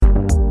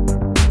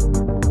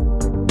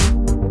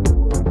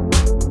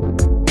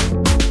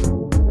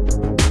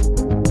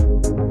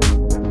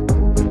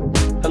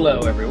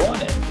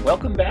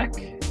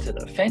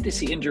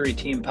Fantasy Injury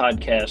Team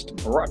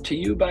podcast brought to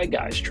you by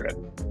Guys Trip.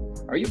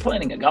 Are you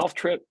planning a golf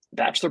trip,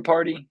 bachelor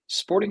party,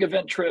 sporting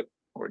event trip,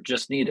 or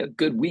just need a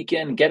good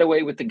weekend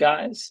getaway with the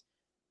guys?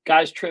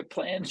 Guys Trip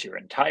plans your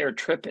entire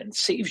trip and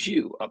saves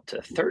you up to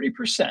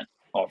 30%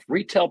 off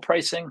retail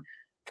pricing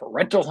for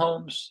rental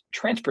homes,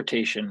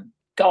 transportation,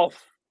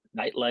 golf,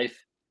 nightlife,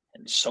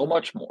 and so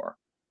much more.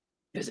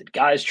 Visit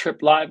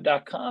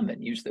guystriplive.com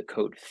and use the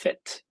code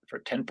FIT for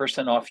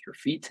 10% off your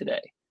fee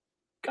today.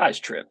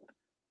 Guys Trip,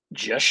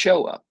 just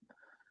show up.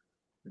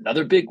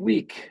 Another big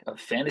week of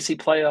fantasy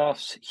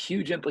playoffs,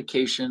 huge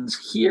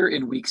implications here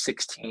in week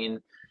 16,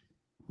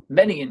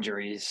 many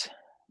injuries.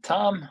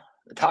 Tom,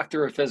 the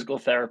doctor of physical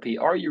therapy,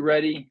 are you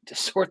ready to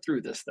sort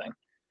through this thing?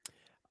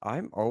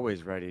 I'm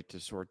always ready to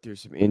sort through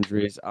some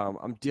injuries.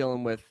 I'm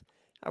dealing with,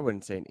 I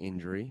wouldn't say an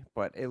injury,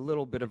 but a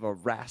little bit of a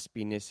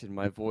raspiness in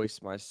my voice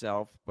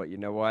myself. But you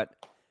know what?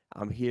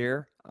 I'm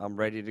here. I'm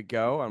ready to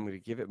go. I'm going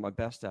to give it my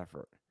best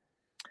effort.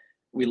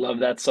 We love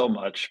that so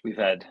much. We've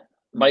had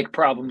mic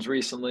problems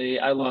recently.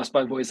 I lost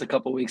my voice a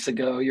couple weeks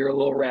ago. You're a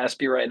little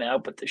raspy right now,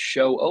 but the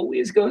show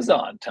always goes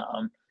on,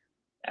 Tom,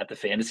 at the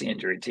Fantasy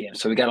Injury Team.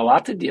 So we got a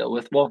lot to deal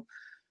with. Well,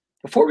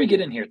 before we get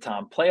in here,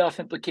 Tom, playoff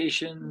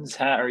implications.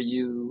 Are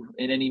you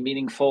in any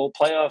meaningful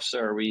playoffs,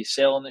 or are we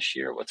sailing this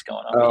year? What's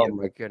going on with Oh you?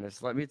 my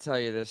goodness. Let me tell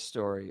you this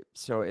story.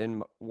 So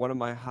in one of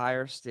my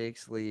higher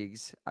stakes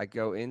leagues, I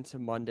go into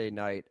Monday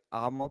night.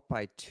 I'm up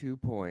by 2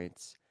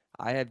 points.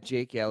 I have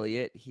Jake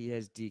Elliott. He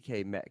has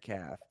DK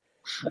Metcalf.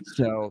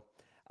 So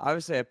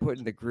obviously, I put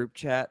in the group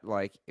chat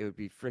like it would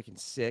be freaking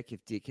sick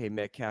if DK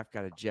Metcalf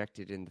got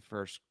ejected in the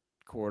first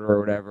quarter or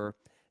whatever.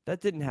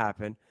 That didn't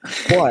happen,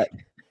 but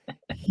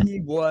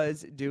he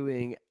was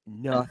doing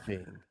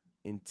nothing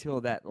until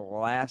that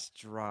last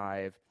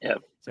drive.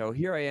 Yep. So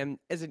here I am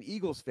as an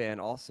Eagles fan.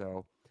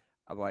 Also,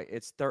 I'm like,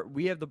 it's third.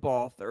 We have the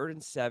ball, 3rd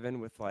and 7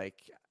 with like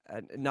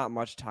not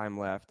much time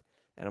left,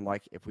 and I'm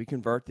like, if we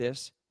convert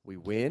this, we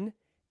win,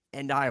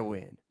 and I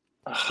win.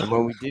 And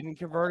when we didn't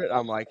convert it,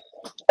 I'm like,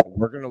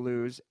 we're going to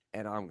lose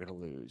and I'm going to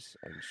lose.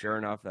 And sure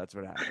enough, that's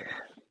what happened.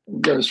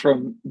 Goes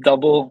from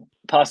double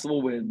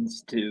possible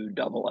wins to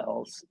double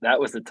L's. That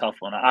was a tough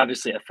one.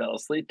 Obviously, I fell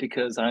asleep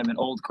because I'm an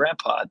old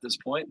grandpa at this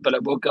point, but I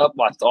woke up,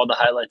 watched all the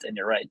highlights, and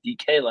you're right.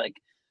 DK, like,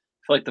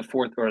 I feel like the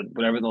fourth or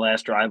whatever the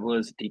last drive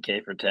was,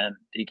 DK for 10,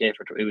 DK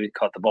for 20. We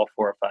caught the ball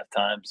 4 or 5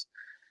 times.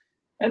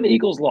 And the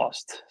Eagles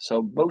lost.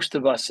 So most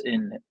of us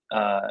in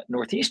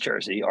Northeast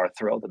Jersey are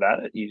thrilled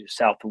about it. You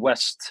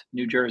Southwest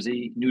New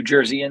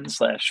Jerseyans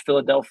 /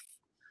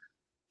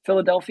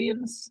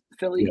 Philadelphians,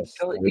 Yes,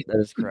 Philly. that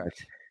is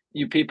correct.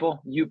 You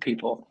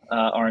people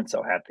aren't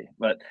so happy.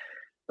 But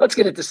let's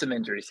get into some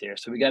injuries here.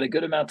 So we got a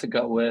good amount to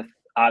go with.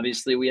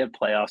 Obviously, we have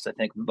playoffs. I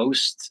think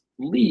most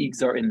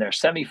leagues are in their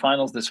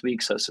semifinals this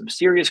week. So some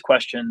serious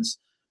questions.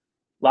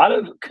 A lot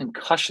of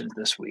concussions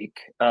this week.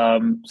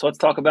 So let's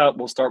talk about,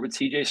 we'll start with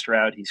CJ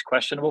Stroud. He's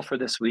questionable for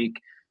this week.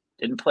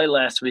 Didn't play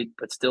last week,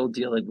 but still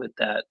dealing with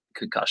that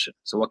concussion.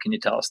 So what can you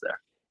tell us there?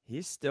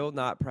 He's still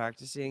not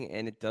practicing,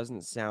 and it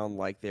doesn't sound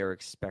like they're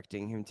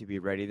expecting him to be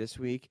ready this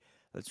week.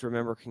 Let's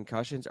remember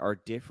concussions are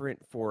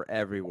different for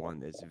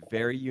everyone. It's a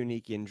very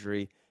unique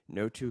injury.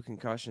 No two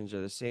concussions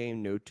are the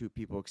same. No two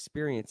people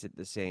experience it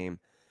the same.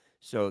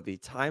 So the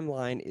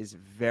timeline is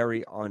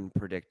very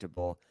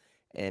unpredictable.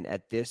 And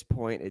at this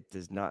point, it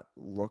does not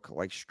look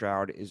like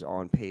Stroud is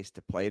on pace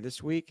to play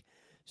this week.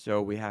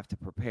 So we have to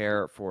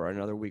prepare for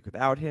another week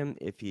without him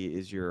if he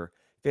is your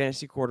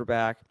fantasy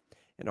quarterback,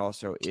 and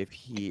also if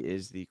he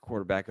is the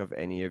quarterback of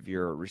any of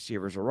your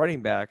receivers or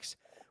running backs,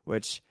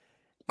 which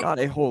not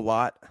a whole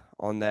lot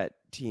on that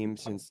team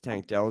since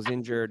Tank Dell's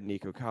injured.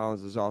 Nico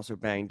Collins is also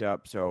banged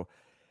up. So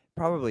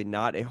probably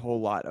not a whole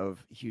lot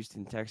of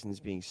Houston Texans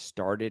being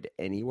started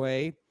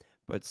anyway.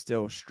 But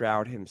still,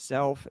 Stroud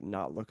himself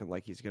not looking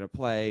like he's going to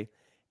play,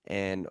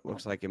 and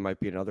looks like it might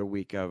be another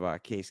week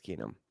of Case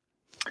Keenum.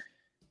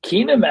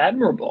 Keenum,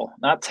 admirable,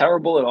 not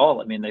terrible at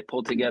all. I mean, they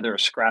pulled together a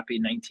scrappy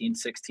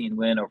 19-16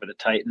 win over the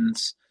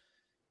Titans.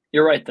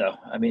 You're right, though.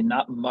 I mean,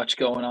 not much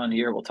going on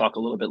here. We'll talk a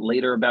little bit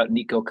later about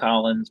Nico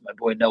Collins, my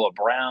boy Noah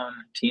Brown,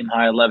 team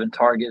high 11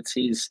 targets.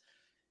 He's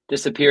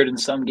disappeared in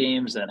some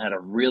games and had a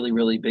really,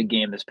 really big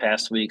game this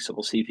past week. So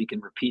we'll see if he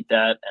can repeat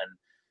that. And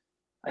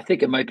I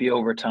think it might be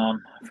over,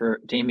 Tom, for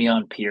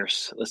Dameon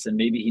Pierce. Listen,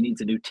 maybe he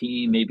needs a new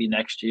team, maybe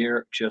next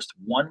year. Just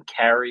one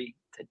carry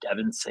to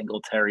Devin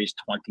Singletary's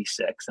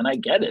 26. And I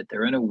get it.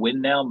 They're in a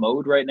win now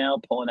mode right now,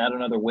 pulling out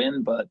another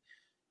win. But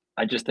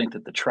I just think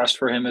that the trust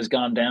for him has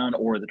gone down,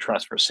 or the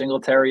trust for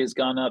Singletary has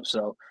gone up.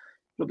 So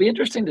it'll be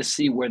interesting to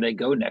see where they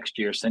go next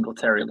year.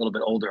 Singletary a little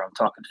bit older. I'm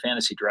talking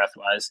fantasy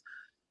draft-wise.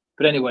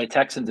 But anyway,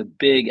 Texans a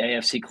big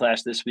AFC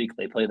clash this week.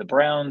 They play the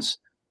Browns.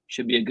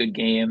 Should be a good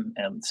game.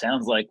 And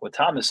sounds like what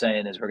Tom is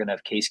saying is we're going to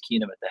have Case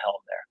Keenum at the helm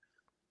there.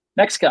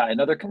 Next guy,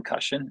 another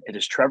concussion. It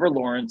is Trevor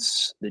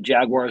Lawrence. The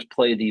Jaguars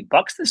play the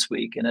Bucks this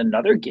week in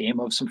another game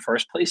of some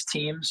first-place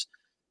teams.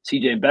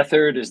 CJ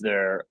Beathard is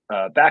their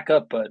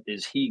backup, but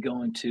is he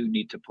going to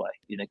need to play?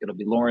 You think it'll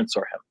be Lawrence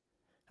or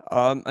him?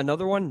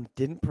 Another one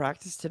didn't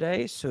practice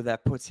today, so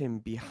that puts him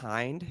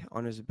behind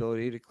on his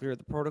ability to clear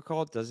the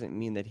protocol. Doesn't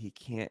mean that he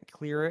can't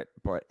clear it,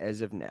 but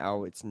as of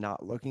now, it's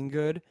not looking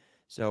good.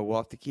 So we'll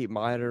have to keep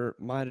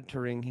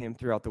monitoring him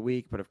throughout the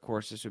week. But of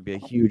course, this would be a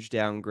huge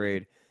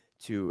downgrade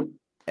to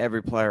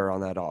every player on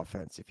that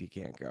offense if he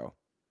can't go.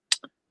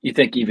 You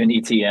think even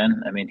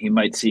ETN? I mean, he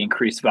might see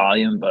increased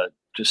volume, but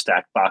just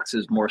stack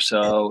boxes more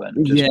so,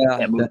 and just Yeah,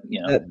 can't move.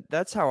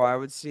 that's how I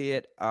would see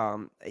it.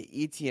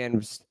 ETN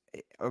was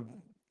a,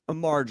 a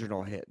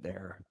marginal hit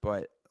there,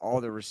 but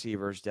all the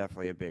receivers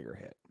definitely a bigger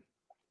hit.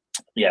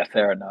 Yeah,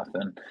 fair enough.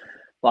 And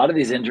a lot of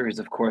these injuries,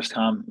 of course,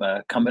 Tom,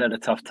 coming at a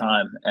tough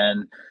time.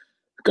 And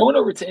going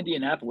over to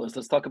Indianapolis,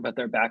 let's talk about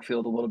their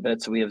backfield a little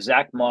bit. So we have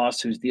Zach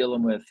Moss, who's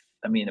dealing with,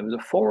 I mean, it was a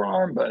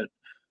forearm, but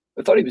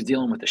I thought he was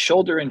dealing with a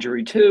shoulder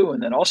injury too.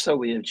 And then also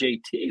we have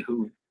JT,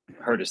 who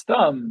hurt his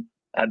thumb,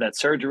 had that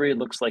surgery. It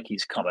looks like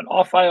he's coming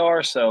off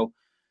IR. So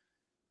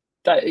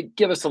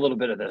give us a little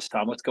bit of this,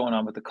 Tom. What's going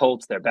on with the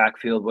Colts, their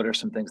backfield? What are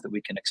some things that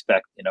we can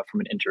expect, from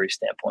an injury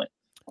standpoint?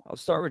 I'll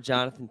start with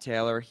Jonathan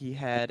Taylor. He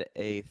had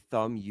a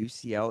thumb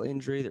UCL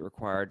injury that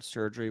required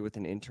surgery with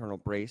an internal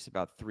brace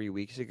about 3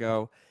 weeks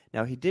ago.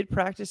 Now, he did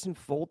practice in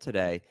full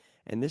today,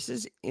 and this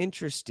is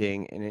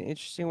interesting and an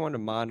interesting one to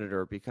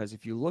monitor because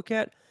if you look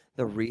at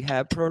the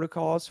rehab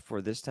protocols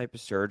for this type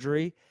of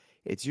surgery,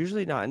 it's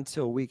usually not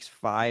until weeks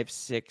 5,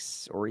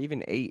 6, or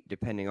even 8,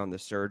 depending on the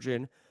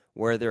surgeon,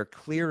 where they're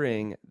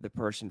clearing the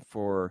person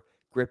for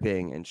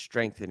gripping and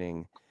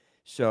strengthening.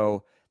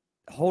 So,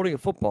 holding a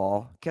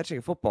football, catching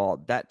a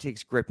football, that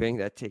takes gripping,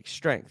 that takes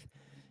strength.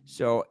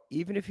 So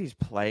even if he's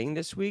playing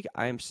this week,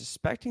 I am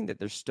suspecting that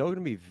they're still going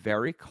to be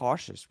very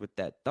cautious with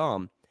that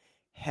thumb,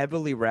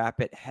 heavily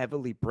wrap it,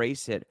 heavily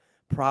brace it,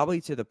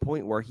 probably to the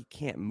point where he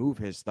can't move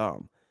his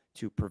thumb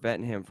to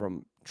prevent him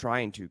from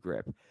trying to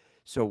grip.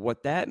 So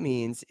what that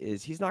means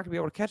is he's not going to be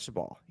able to catch the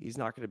ball. He's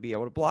not going to be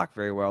able to block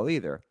very well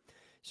either.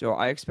 So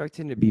I expect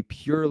him to be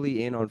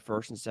purely in on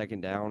first and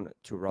second down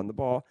to run the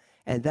ball,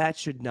 and that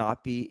should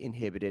not be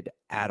inhibited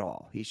at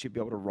all. He should be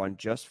able to run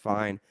just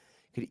fine.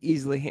 Could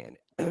easily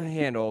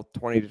handle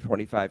 20 to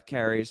 25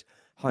 carries,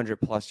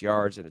 100-plus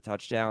yards, and a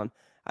touchdown.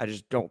 I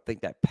just don't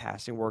think that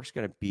passing work's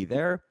going to be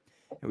there.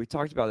 And we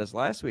talked about this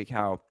last week,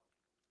 or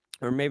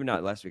maybe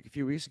not last week, a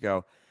few weeks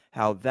ago,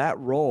 how that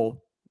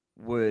role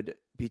would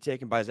be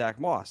taken by Zach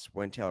Moss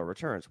when Taylor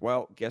returns.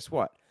 Well, guess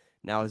what?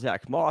 Now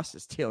Zach Moss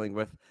is dealing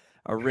with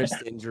a wrist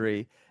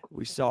injury.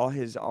 We saw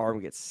his arm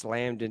get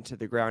slammed into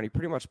the ground. He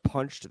pretty much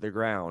punched the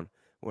ground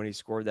when he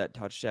scored that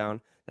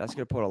touchdown. That's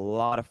going to put a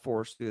lot of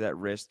force through that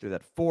wrist, through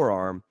that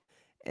forearm.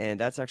 And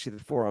that's actually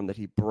the forearm that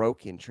he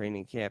broke in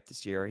training camp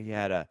this year. He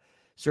had a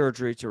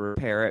surgery to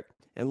repair it.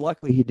 And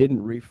luckily, he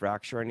didn't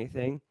refracture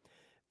anything,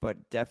 but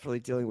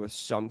definitely dealing with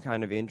some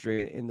kind of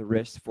injury in the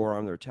wrist,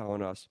 forearm, they're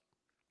telling us.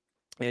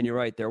 And you're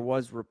right, there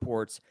was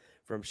reports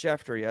from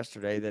Schefter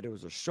yesterday that it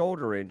was a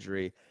shoulder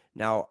injury.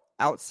 Now,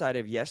 outside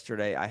of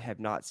yesterday, I have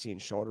not seen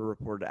shoulder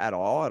reported at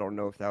all. I don't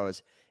know if that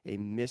was a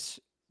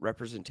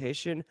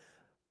misrepresentation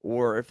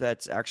or if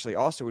that's actually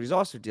also what he's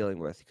also dealing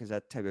with, because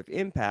that type of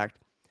impact,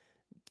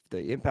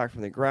 the impact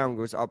from the ground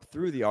goes up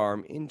through the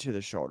arm into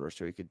the shoulder.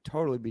 So he could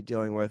totally be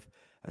dealing with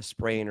a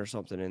sprain or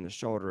something in the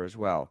shoulder as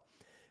well.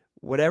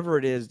 Whatever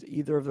it is,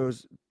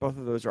 both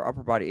of those are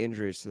upper body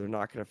injuries, so they're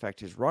not going to affect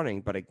his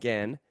running. But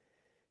again,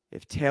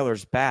 if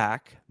Taylor's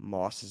back,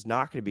 Moss is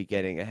not going to be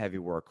getting a heavy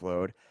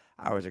workload.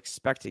 I was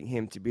expecting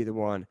him to be the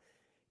one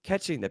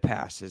catching the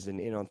passes and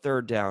in on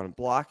third down and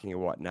blocking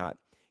and whatnot.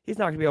 He's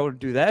not going to be able to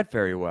do that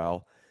very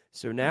well.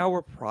 So now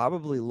we're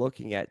probably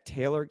looking at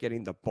Taylor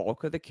getting the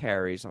bulk of the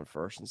carries on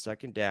first and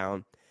second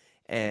down,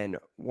 and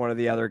one of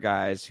the other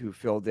guys who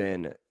filled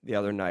in the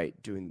other night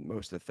doing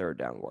most of the third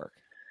down work.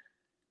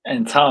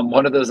 And Tom,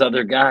 one of those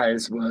other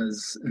guys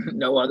was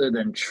no other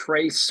than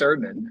Trey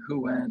Sermon,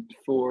 who went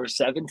for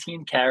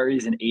 17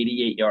 carries and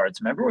 88 yards.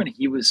 Remember when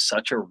he was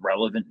such a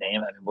relevant name?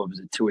 I mean, what was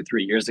it, 2 or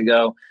 3 years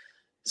ago?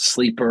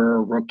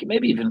 Sleeper, rookie,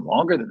 maybe even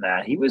longer than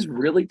that. He was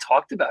really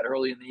talked about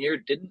early in the year.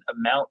 Didn't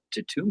amount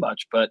to too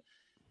much, but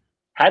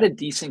had a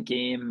decent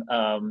game.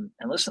 And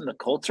listen, the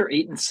Colts are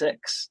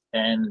 8-6,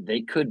 and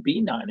they could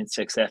be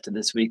 9-6 after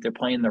this week. They're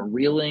playing the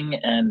reeling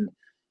and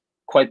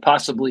quite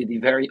possibly the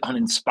very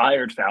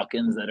uninspired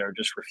Falcons that are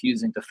just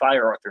refusing to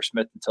fire Arthur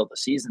Smith until the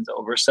season's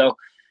over. So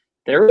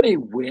they're in a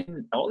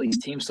win. All these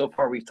teams so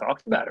far we've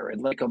talked about are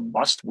in like a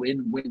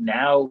must-win, win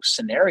now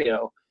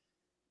scenario.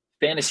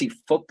 Fantasy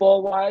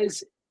football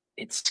wise,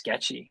 it's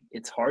sketchy.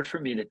 It's hard for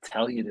me to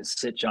tell you to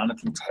sit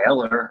Jonathan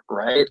Taylor,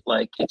 right?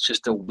 Like it's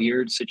just a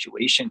weird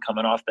situation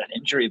coming off that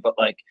injury. But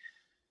like,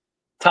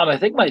 Tom, I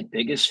think my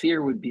biggest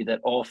fear would be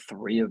that all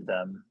three of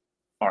them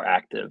are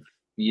active.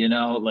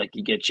 Like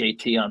you get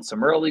JT on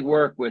some early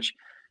work, which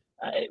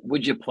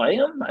would you play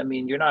him? I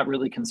mean, you're not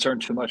really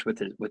concerned too much with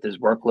his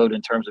workload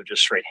in terms of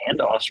just straight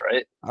handoffs,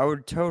 right? I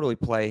would totally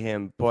play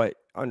him, but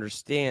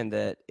understand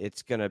that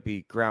it's going to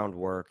be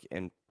groundwork,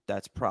 and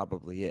that's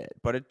probably it.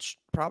 But it's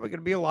probably going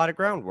to be a lot of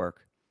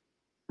groundwork.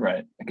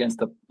 Right. Against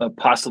the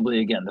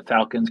possibly again the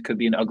Falcons could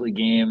be an ugly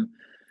game.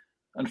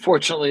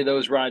 Unfortunately,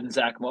 those riding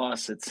Zach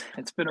Moss, it's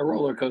been a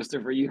roller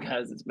coaster for you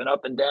guys. It's been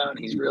up and down.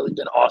 He's really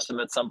been awesome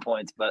at some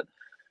points, but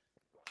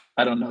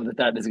I don't know that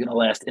that is going to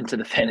last into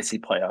the fantasy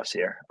playoffs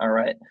here. All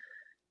right,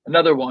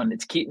 another one.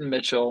 It's Keaton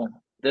Mitchell.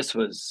 This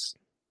was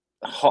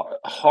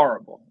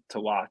horrible to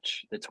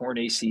watch. The torn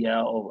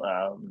ACL,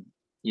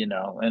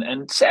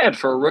 and sad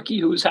for a rookie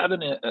who's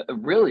having a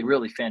really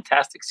really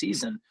fantastic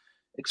season,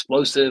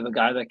 explosive, a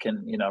guy that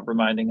can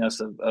reminding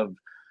us of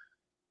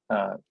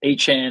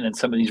Achan and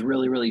some of these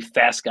really really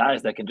fast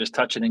guys that can just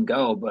touch it and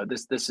go. But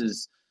this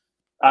is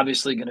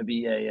obviously going to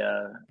be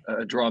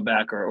a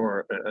drawback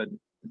or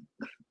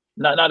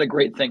not a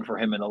great thing for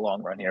him in the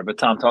long run here. But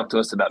Tom, talk to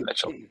us about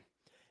Mitchell.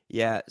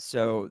 Yeah,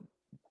 so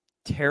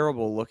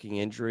terrible looking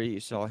injury.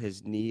 You saw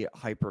his knee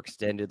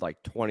hyperextended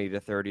like 20 to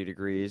 30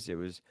 degrees. It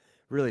was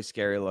really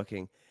scary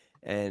looking.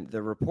 And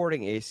the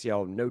reporting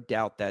ACL, no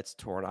doubt that's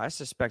torn. I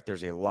suspect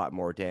there's a lot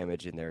more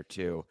damage in there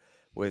too,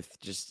 with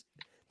just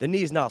the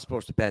knee's not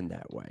supposed to bend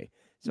that way.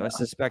 So I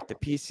suspect the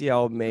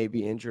PCL may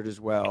be injured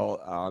as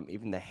well.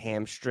 Even the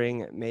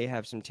hamstring may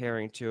have some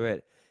tearing to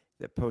it.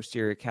 The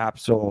posterior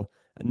capsule,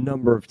 a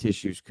number of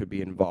tissues could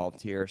be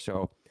involved here.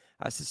 So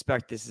I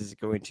suspect this is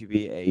going to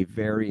be a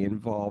very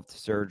involved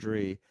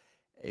surgery,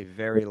 a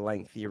very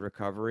lengthy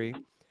recovery.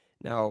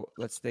 Now,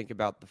 let's think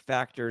about the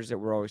factors that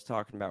we're always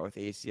talking about with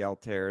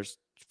ACL tears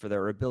for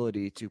their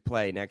ability to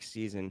play next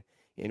season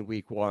in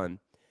week one.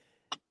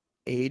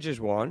 Age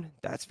is one.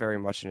 That's very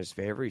much in his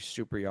favor. He's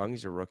super young.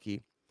 He's a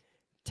rookie.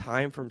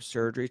 Time from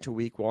surgery to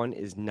week one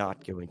is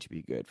not going to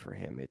be good for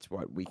him. It's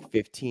week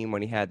 15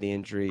 when he had the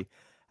injury.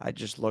 I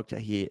just looked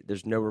at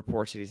there's no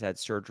reports that he's had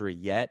surgery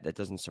yet. That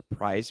doesn't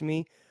surprise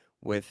me.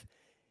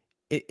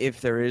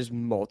 If there is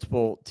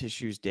multiple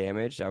tissues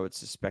damaged, I would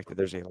suspect that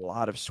there's a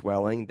lot of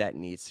swelling that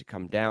needs to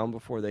come down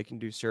before they can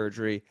do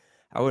surgery.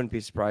 I wouldn't be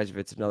surprised if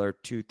it's another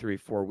 2, 3,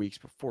 4 weeks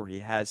before he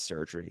has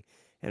surgery.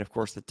 And of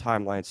course, the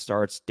timeline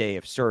starts day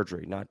of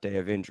surgery, not day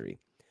of injury.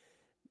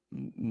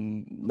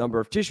 Number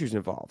of tissues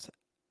involved.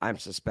 I'm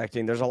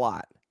suspecting there's a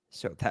lot.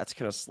 So that's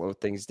going to slow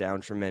things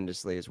down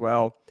tremendously as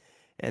well.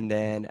 And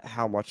then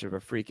how much of a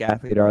freak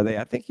athlete are they?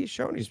 I think he's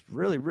shown he's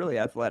really, really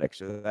athletic.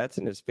 So that's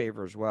in his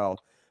favor as well.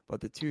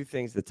 But the two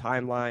things, the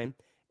timeline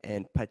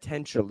and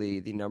potentially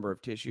the number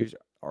of tissues,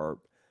 are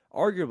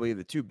arguably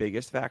the two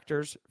biggest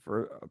factors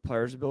for a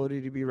player's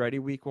ability to be ready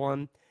week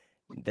one.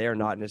 They are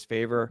not in his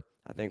favor.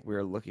 I think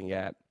we're looking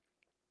at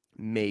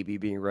maybe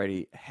being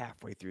ready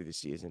halfway through the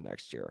season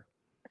next year.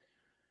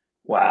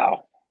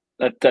 Wow,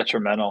 that's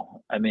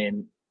detrimental. I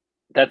mean,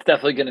 that's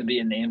definitely going to be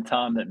a name,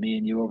 Tom, that me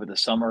and you over the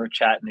summer are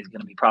chatting. He's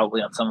going to be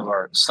probably on some of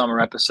our summer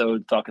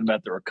episodes talking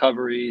about the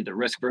recovery, the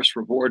risk versus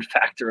reward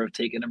factor of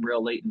taking him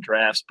real late in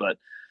drafts. But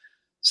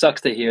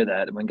sucks to hear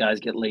that when guys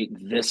get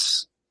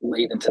this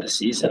late into the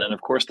season. And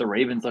of course, the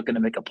Ravens looking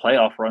to make a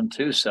playoff run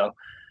too. So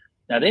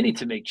now they need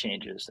to make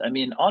changes. I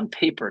mean, on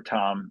paper,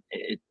 Tom,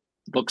 it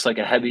looks like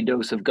a heavy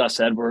dose of Gus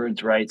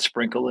Edwards, right?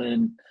 Sprinkle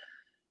in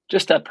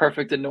just that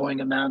perfect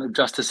annoying amount of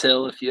Justice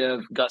Hill if you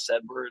have Gus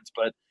Edwards.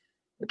 But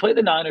they play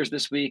the Niners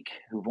this week,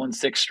 who've won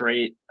 6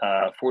 straight.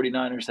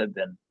 49ers have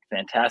been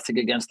fantastic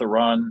against the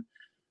run.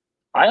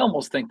 I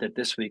almost think that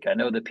this week, I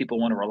know that people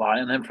want to rely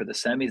on him for the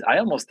semis. I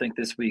almost think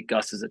this week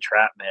Gus is a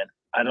trap, man.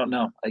 I don't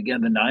know.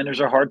 Again, the Niners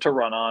are hard to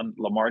run on.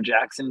 Lamar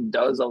Jackson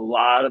does a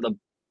lot of the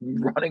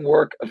running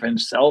work of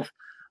himself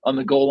on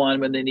the goal line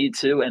when they need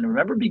to. And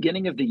remember,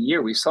 beginning of the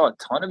year, we saw a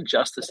ton of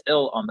Justice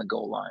Hill on the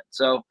goal line.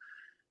 So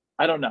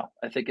I don't know.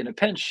 I think in a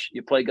pinch,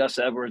 you play Gus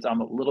Edwards. I'm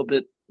a little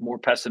bit more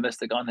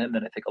pessimistic on him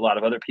than I think a lot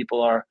of other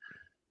people are.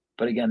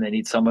 But again, they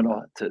need someone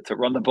to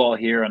run the ball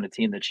here on a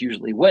team that's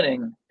usually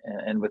winning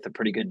and with a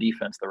pretty good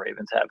defense the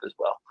Ravens have as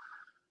well.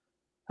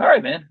 All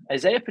right, man.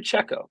 Isaiah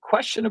Pacheco,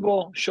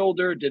 questionable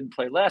shoulder, didn't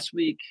play last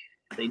week.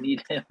 They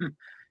need him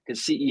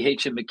because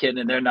CEH and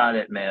McKinnon, they're not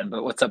it, man.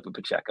 But what's up with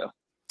Pacheco?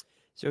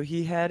 So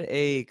he had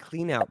a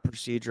clean out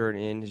procedure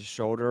in his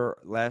shoulder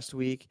last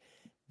week.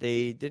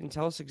 They didn't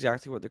tell us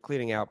exactly what they're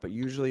cleaning out, but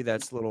usually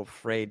that's little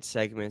frayed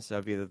segments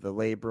of either the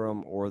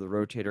labrum or the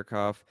rotator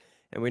cuff.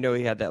 And we know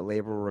he had that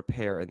labral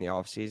repair in the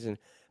offseason.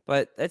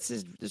 But that's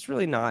just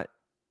really not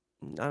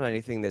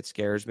anything that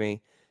scares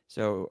me.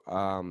 So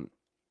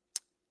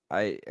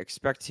I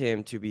expect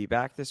him to be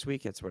back this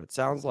week. That's what it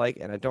sounds like.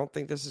 And I don't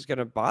think this is going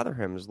to bother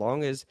him as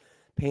long as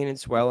pain and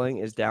swelling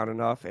is down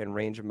enough and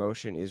range of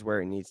motion is where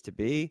it needs to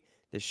be.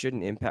 This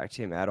shouldn't impact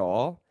him at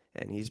all.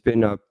 And he's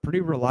been a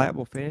pretty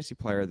reliable fantasy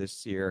player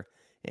this year,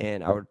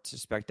 and I would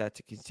suspect that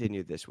to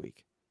continue this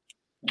week.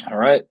 All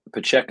right.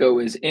 Pacheco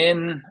is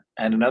in,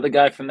 and another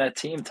guy from that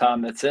team,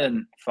 Tom, that's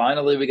in.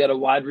 Finally, we got a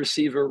wide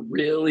receiver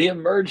really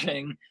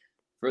emerging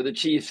for the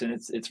Chiefs, and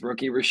it's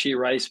rookie Rashee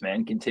Rice,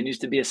 man. Continues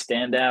to be a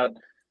standout.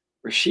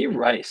 Rashee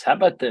Rice, how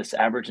about this?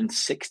 Averaging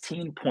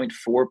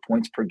 16.4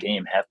 points per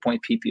game,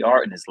 half-point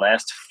PPR in his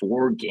last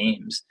 4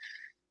 games.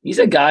 He's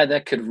a guy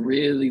that could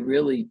really,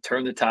 really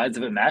turn the tides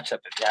of a matchup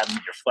if you have him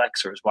in your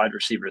flex or his wide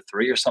receiver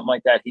 3 or something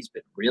like that. He's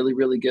been really,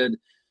 really good.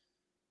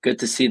 Good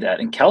to see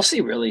that. And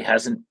Kelsey really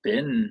hasn't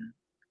been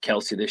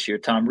Kelsey this year.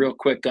 Tom, real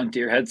quick, gun to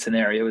your head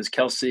scenario. Is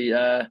Kelsey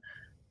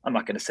I'm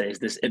not going to say is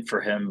this it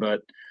for him,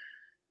 but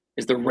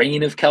is the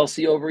reign of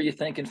Kelsey over, you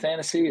think, in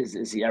fantasy?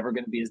 Is he ever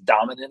going to be as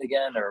dominant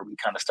again, or are we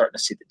kind of starting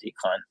to see the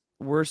decline?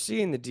 We're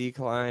seeing the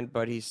decline,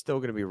 but he's still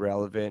going to be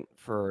relevant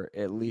for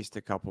at least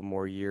a couple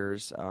more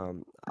years.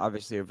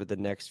 Obviously, over the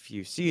next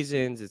few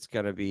seasons, it's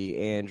going to be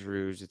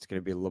Andrews, it's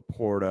going to be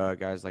Laporta,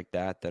 guys like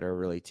that are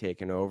really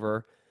taking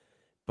over.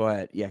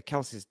 But yeah,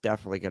 Kelsey's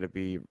definitely going to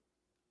be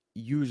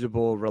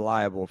usable,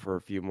 reliable for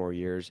a few more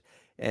years.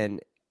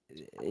 And,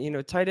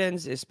 tight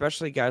ends,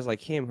 especially guys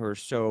like him who are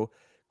so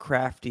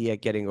crafty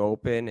at getting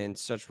open and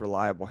such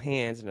reliable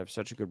hands and have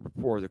such a good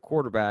rapport with the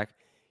quarterback,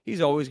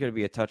 he's always going to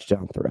be a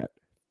touchdown threat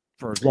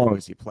for as long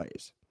as he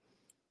plays.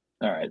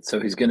 All right, so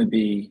he's going to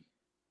be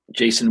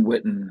Jason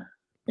Witten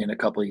in a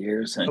couple of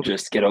years and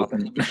just get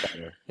open.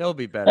 He'll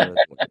be better.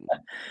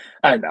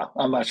 I know.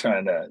 I'm not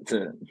trying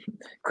to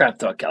crap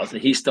talk Kelsey.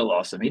 He's still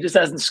awesome. He just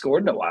hasn't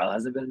scored in a while.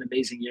 Hasn't been an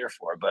amazing year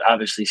for him, but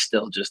obviously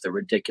still just a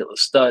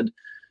ridiculous stud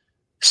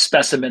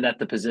specimen at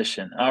the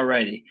position. All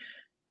righty.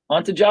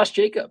 On to Josh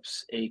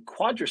Jacobs, a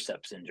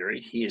quadriceps injury.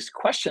 He is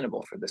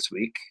questionable for this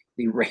week.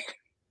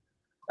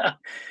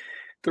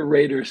 The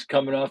Raiders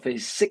coming off a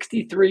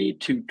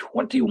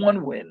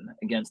 63-21 win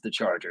against the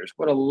Chargers.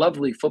 What a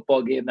lovely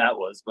football game that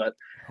was. But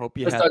hope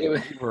you had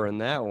the over in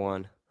that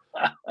one.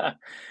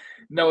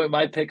 No, in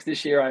my picks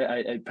this year,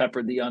 I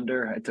peppered the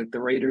under. I took the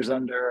Raiders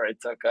under. I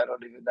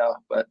don't even know.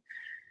 But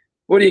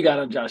what do you got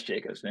on Josh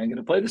Jacobs, man? Going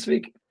to play this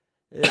week?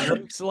 It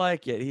looks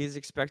like it. He's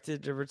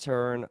expected to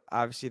return.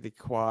 Obviously, the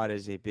quad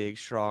is a big,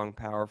 strong,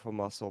 powerful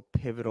muscle,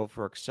 pivotal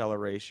for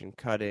acceleration,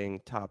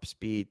 cutting, top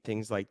speed,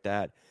 things like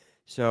that.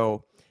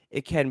 So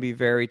it can be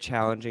very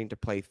challenging to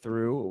play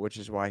through, which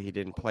is why he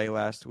didn't play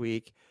last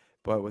week.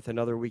 But with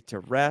another week to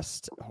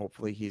rest,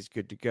 hopefully he's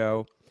good to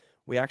go.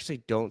 We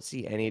actually don't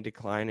see any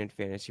decline in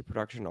fantasy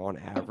production on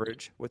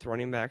average with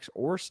running backs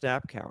or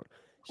snap count.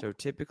 So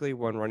typically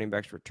when running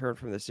backs return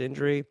from this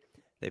injury,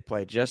 they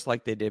play just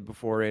like they did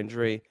before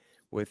injury.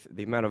 With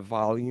the amount of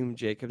volume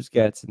Jacobs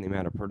gets and the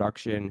amount of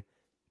production,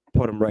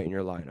 put him right in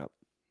your lineup.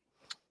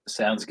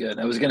 Sounds good.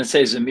 I was going to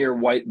say Zamir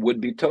White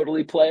would be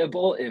totally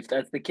playable if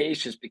that's the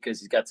case, just because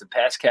he's got some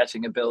pass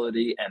catching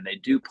ability, and they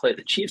do play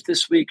the Chiefs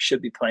this week,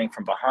 should be playing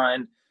from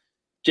behind.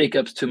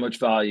 Jacobs, too much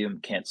volume,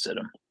 can't sit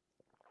him.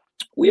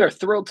 We are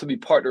thrilled to be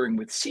partnering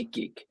with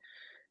SeatGeek.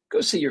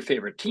 Go see your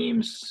favorite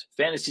teams,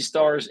 fantasy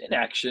stars in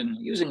action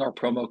using our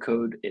promo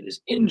code. It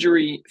is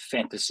Injury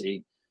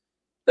Fantasy.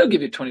 They'll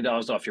give you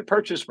 $20 off your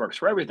purchase. Works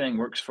for everything.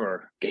 Works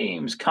for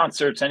games,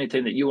 concerts,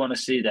 anything that you want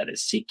to see. That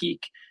is SeatGeek.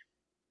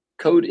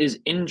 Code is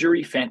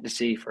Injury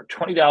Fantasy for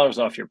 $20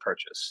 off your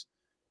purchase.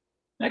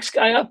 Next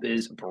guy up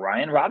is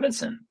Brian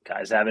Robinson.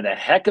 Guy's having a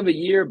heck of a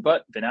year,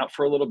 but been out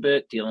for a little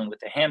bit, dealing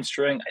with the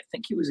hamstring. I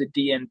think he was a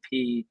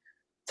DNP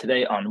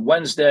today on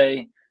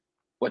Wednesday.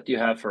 What do you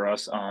have for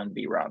us on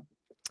B-Rob?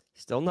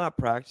 Still not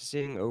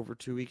practicing, over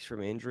 2 weeks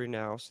from injury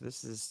now. So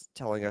this is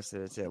telling us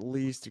that it's at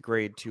least a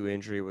grade 2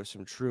 injury with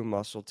some true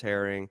muscle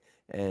tearing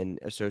and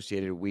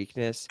associated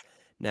weakness.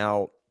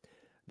 Now,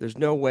 there's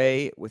no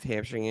way with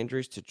hamstring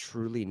injuries to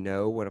truly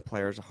know when a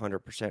player is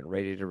 100%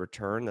 ready to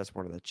return. That's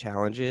one of the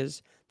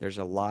challenges. There's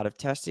a lot of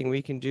testing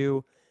we can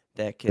do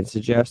that can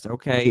suggest,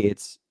 okay,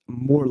 it's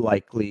more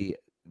likely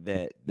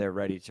that they're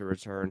ready to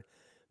return.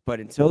 But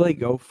until they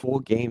go full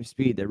game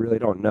speed, they really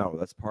don't know.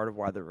 That's part of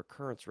why the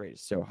recurrence rate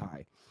is so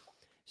high.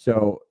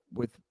 So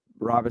with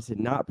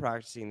Robinson not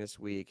practicing this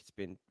week, it's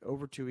been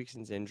over 2 weeks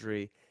since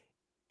injury.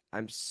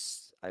 I'm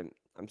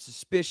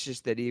suspicious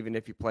that even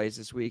if he plays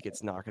this week,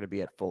 it's not going to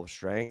be at full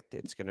strength.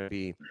 It's going to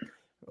be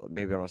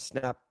maybe on a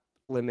snap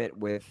limit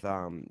with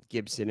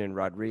Gibson and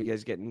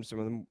Rodriguez getting some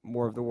of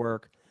more of the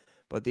work.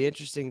 But the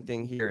interesting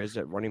thing here is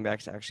that running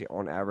backs actually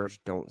on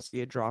average don't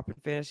see a drop in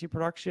fantasy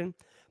production.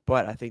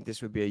 But I think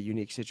this would be a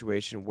unique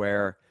situation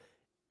where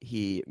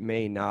he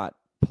may not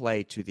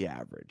play to the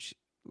average,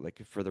 like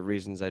for the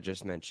reasons I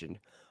just mentioned.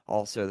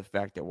 Also, the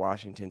fact that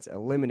Washington's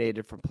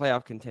eliminated from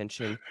playoff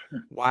contention,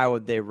 why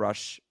would they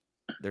rush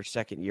their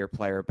second-year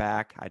player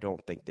back? I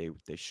don't think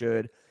they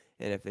should.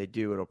 And if they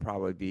do, it'll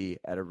probably be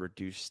at a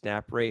reduced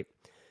snap rate.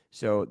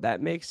 So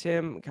that makes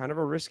him kind of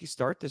a risky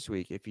start this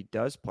week. If he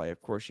does play,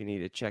 of course, you need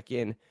to check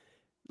in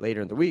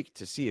later in the week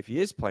to see if he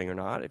is playing or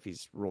not. If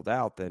he's ruled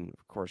out, then,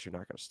 of course, you're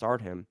not going to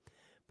start him.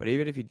 But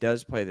even if he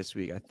does play this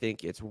week, I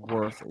think it's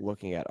worth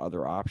looking at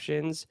other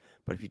options.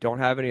 But if you don't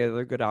have any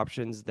other good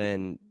options,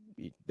 then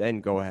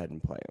go ahead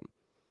and play him.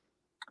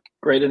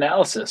 Great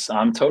analysis.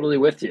 I'm totally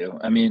with you.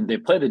 I mean, they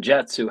play the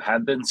Jets, who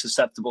have been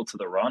susceptible to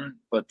the run,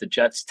 but the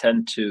Jets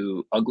tend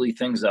to ugly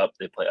things up.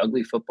 They play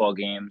ugly football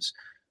games.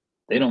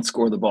 They don't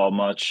score the ball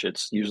much.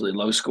 It's usually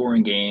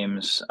low-scoring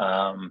games.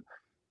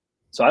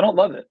 So I don't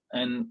love it.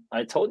 And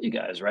I told you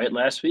guys, right,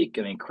 last week,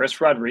 I mean,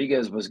 Chris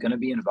Rodriguez was going to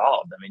be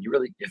involved. I mean,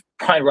 if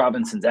Brian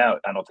Robinson's out,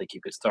 I don't think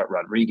you could start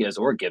Rodriguez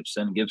or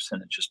Gibson.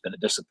 Gibson has just been a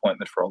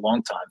disappointment for a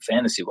long time,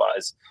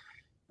 fantasy-wise.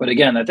 But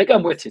again, I think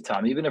I'm with you,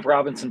 Tom. Even if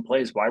Robinson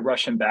plays, why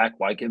rush him back?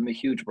 Why give him a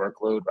huge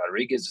workload?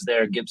 Rodriguez is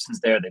there. Gibson's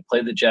there. They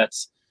play the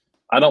Jets.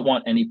 I don't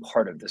want any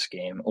part of this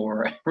game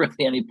or really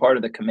any part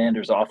of the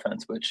Commanders'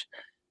 offense, which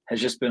has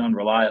just been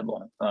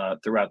unreliable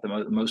throughout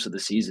most of the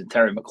season.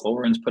 Terry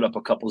McLaurin's put up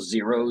a couple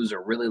zeros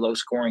or really low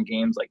scoring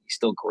games. Like, he's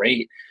still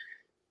great.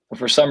 But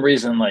for some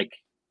reason, like,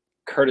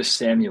 Curtis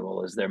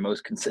Samuel is their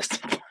most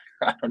consistent player.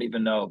 I don't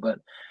even know, but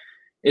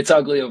it's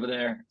ugly over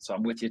there. So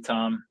I'm with you,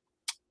 Tom.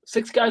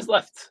 6 guys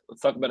left.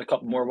 Let's talk about a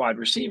couple more wide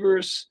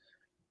receivers.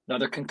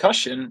 Another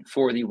concussion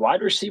for the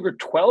wide receiver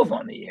 12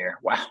 on the year.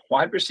 Wow,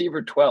 wide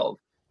receiver 12.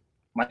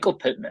 Michael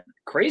Pittman.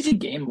 Crazy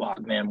game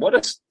log, man. I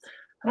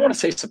don't want to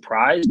say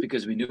surprise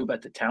because we knew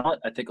about the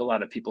talent. I think a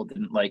lot of people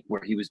didn't like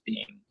where he was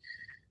being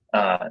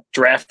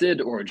drafted,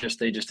 or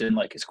they just didn't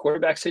like his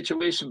quarterback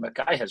situation. But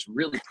guy has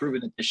really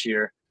proven it this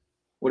year.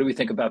 What do we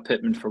think about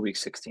Pittman for Week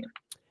 16?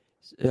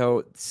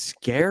 So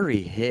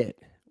scary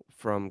hit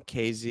from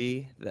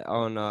KZ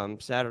on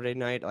Saturday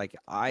night. Like,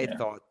 I Yeah.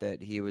 thought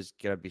that he was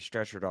gonna be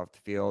stretchered off the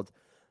field.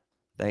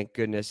 Thank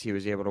goodness he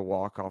was able to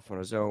walk off on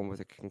his own with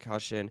a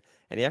concussion,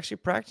 and he actually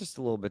practiced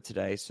a little bit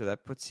today, so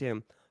that puts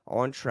him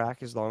on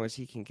track as long as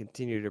he can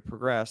continue to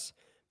progress.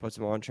 Puts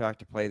him on track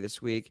to play this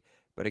week.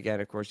 But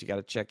again, of course, you got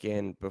to check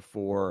in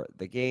before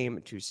the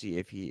game to see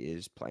if he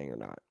is playing or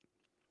not.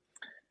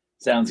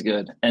 Sounds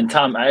good. And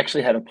Tom, I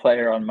actually had a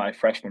player on my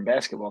freshman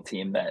basketball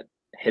team that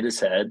hit his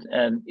head.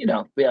 And,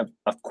 we have,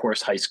 of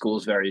course, high school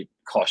is very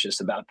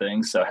cautious about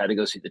things. So I had to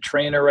go see the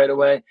trainer right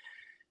away.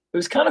 It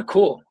was kind of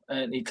cool.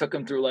 And he took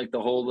him through like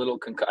the whole little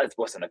it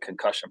wasn't a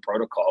concussion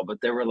protocol, but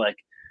there were like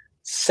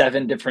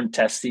 7 different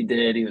tests he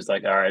did. He was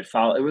like, all right,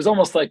 follow. It was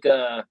almost like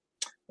a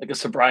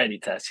sobriety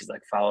test. He's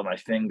like, follow my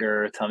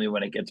finger, tell me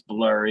when it gets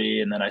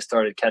blurry. And then I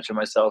started catching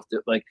myself.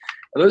 Like,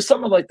 there was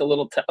some of like the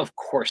little, of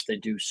course they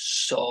do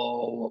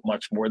so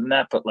much more than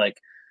that, but like,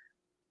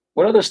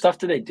 what other stuff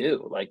do they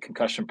do? Like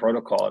concussion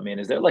protocol. I mean,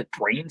 is there like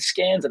brain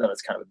scans? I know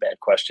that's kind of a bad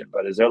question,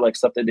 but is there like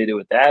stuff that they do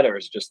with that? Or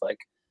is it just like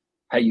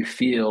how you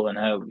feel and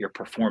how you're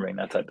performing,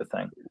 that type of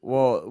thing?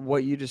 Well,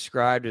 what you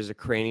described is a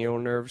cranial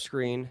nerve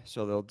screen.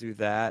 So they'll do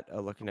that,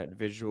 looking at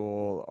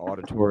visual,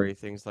 auditory,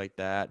 things like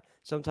that.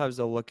 Sometimes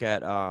they'll look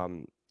at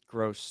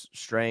gross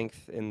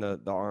strength in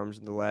the arms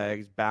and the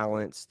legs,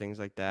 balance, things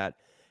like that.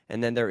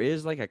 And then there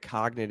is like a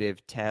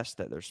cognitive test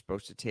that they're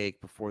supposed to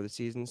take before the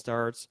season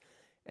starts.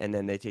 And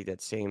then they take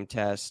that same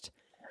test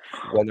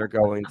when they're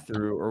going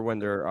through, or when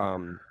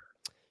they're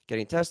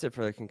getting tested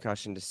for the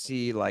concussion, to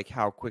see like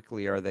how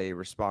quickly are they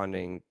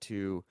responding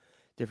to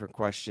different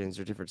questions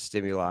or different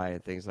stimuli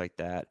and things like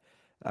that.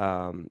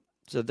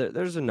 So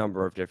there's a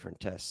number of different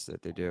tests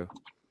that they do.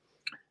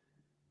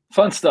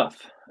 Fun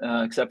stuff,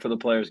 except for the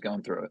players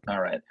going through it.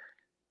 All right.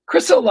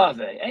 Chris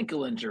Olave,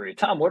 ankle injury.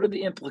 Tom, what are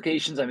the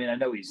implications? I mean, I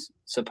know he's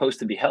supposed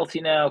to be healthy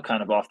now,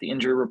 kind of off the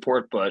injury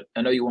report, but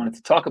I know you wanted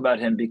to talk about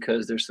him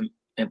because there's some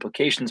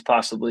implications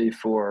possibly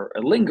for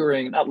a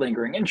not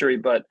lingering injury,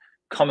 but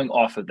coming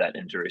off of that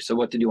injury. So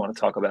what did you want to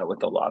talk about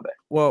with Olave?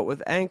 Well,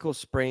 with ankle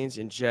sprains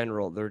in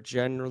general, they're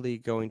generally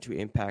going to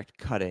impact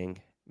cutting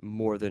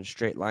more than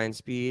straight line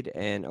speed.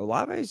 And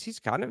Olave,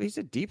 he's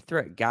a deep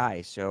threat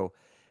guy, so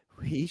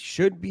he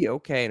should be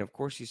okay. And of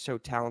course, he's so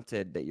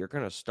talented that you're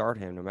going to start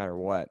him no matter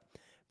what.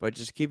 But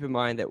just keep in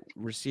mind that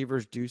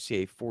receivers do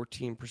see a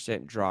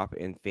 14% drop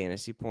in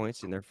fantasy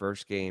points in their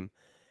first game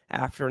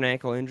after an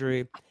ankle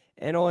injury,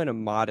 and only a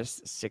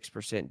modest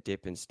 6%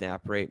 dip in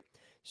snap rate.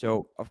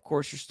 So, of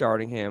course, you're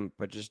starting him,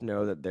 but just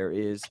know that there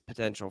is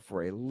potential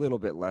for a little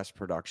bit less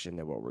production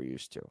than what we're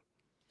used to.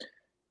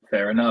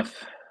 Fair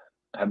enough.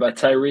 How about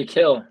Tyreek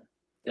Hill?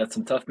 Got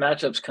some tough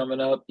matchups coming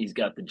up. He's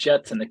got the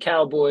Jets and the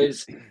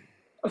Cowboys.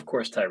 Of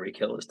course, Tyreek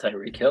Hill is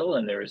Tyreek Hill,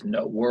 and there is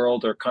no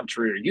world or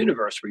country or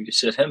universe where you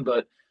sit him.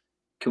 But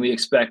can we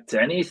expect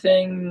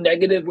anything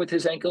negative with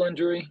his ankle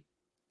injury?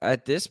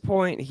 At this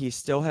point, he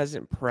still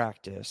hasn't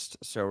practiced.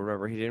 So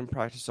remember, he didn't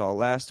practice all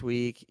last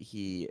week.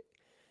 He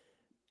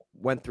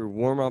went through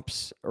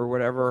warm-ups or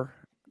whatever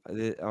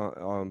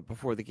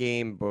before the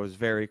game, but was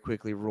very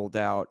quickly ruled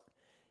out.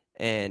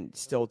 And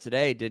still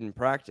today didn't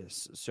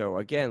practice. So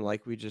again,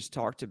 like we just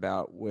talked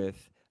about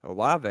with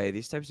Olave,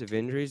 these types of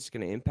injuries are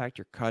going to impact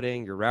your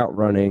cutting, your route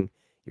running,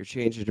 your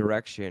change of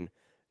direction.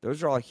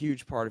 Those are all a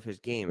huge part of his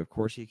game. Of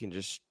course, he can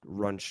just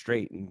run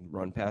straight and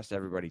run past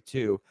everybody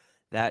too.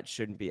 That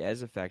shouldn't be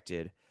as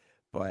affected,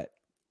 but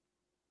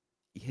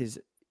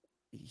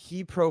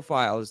he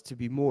profiles to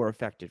be more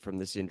affected from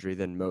this injury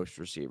than most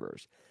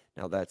receivers.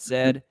 Now, that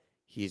said,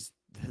 he's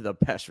the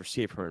best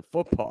receiver in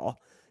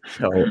football.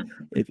 So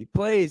if he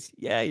plays,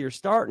 yeah, you're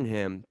starting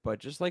him. But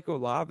just like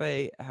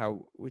Olave,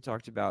 how we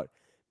talked about,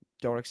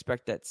 don't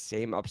expect that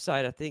same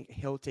upside. I think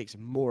Hill takes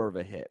more of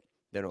a hit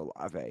than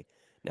Olave.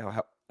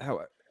 Now,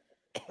 how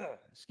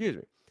excuse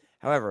me.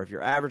 However, if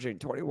you're averaging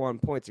 21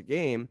 points a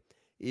game,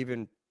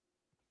 even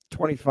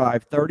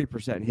 25,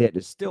 30% hit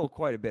is still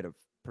quite a bit of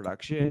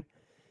production.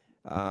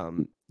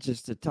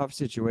 Just a tough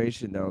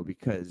situation, though,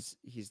 because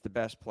he's the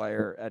best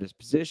player at his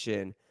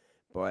position,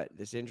 but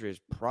this injury is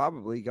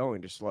probably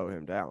going to slow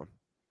him down.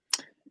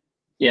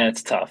 Yeah,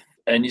 it's tough.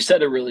 And you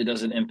said it really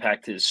doesn't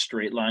impact his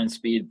straight line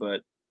speed,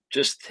 but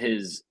just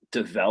his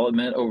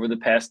development over the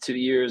past 2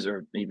 years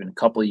or even a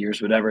couple of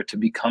years, whatever, to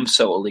become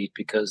so elite,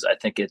 because I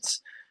think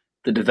it's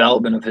the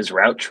development of his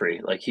route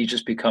tree. Like he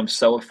just becomes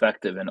so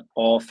effective in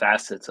all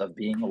facets of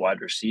being a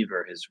wide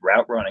receiver. His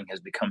route running has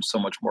become so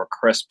much more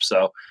crisp.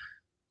 So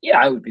yeah,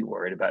 I would be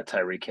worried about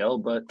Tyreek Hill.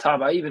 But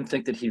Tom, I even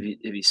think that if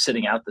he's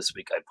sitting out this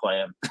week, I'd play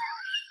him.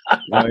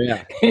 Oh,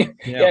 yeah. Yeah,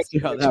 Yeah, we'll see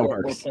how that score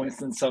more works. points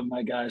than some of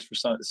my guys for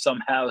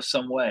somehow,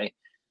 some way.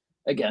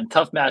 Again,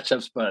 tough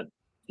matchups, but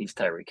he's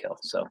Tyreek Hill,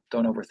 so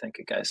don't overthink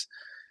it, guys.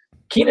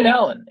 Keenan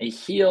Allen, a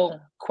heel,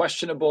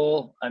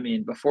 questionable. I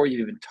mean, before you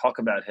even talk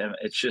about him,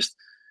 it's just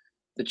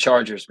the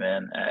Chargers,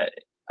 man.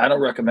 I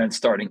don't recommend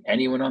starting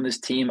anyone on this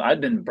team.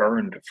 I've been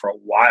burned for a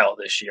while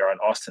this year on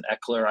Austin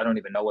Eckler. I don't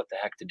even know what the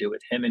heck to do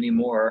with him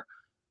anymore.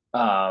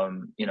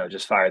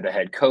 Just fired the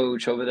head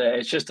coach over there.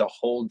 It's just a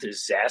whole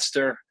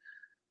disaster.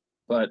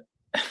 But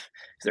is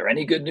there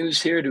any good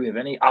news here? Do we have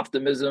any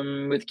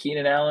optimism with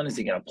Keenan Allen? Is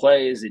he going to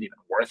play? Is it even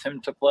worth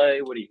him to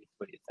play? What do you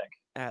think?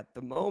 At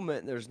the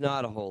moment, there's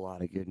not a whole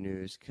lot of good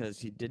news because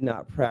he did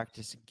not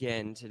practice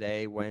again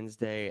today,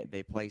 Wednesday.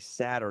 They play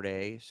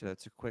Saturday, so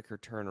that's a quicker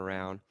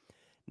turnaround.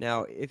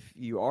 Now, if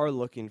you are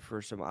looking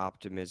for some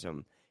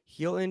optimism,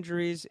 heel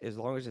injuries, as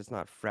long as it's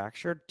not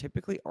fractured,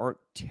 typically aren't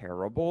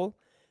terrible.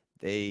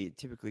 They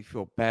typically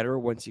feel better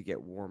once you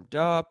get warmed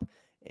up,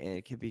 and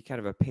it can be kind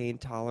of a pain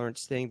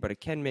tolerance thing, but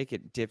it can make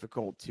it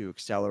difficult to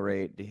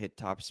accelerate, to hit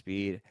top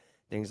speed,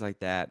 things like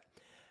that.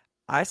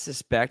 I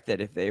suspect that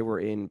if they were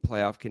in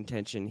playoff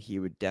contention, he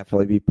would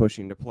definitely be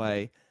pushing to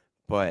play.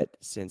 But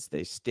since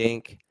they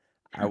stink,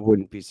 I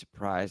wouldn't be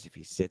surprised if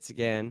he sits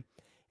again.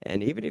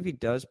 And even if he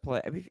does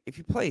play, I mean, if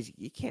he plays,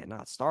 you can't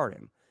not start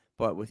him.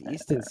 But with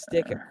Easton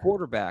Stick at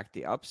quarterback,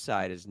 the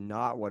upside is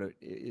not what it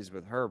is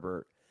with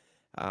Herbert.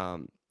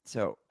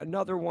 So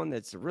another one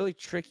that's a really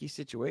tricky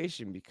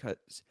situation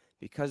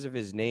because of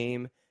his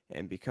name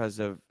and because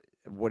of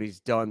what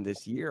he's done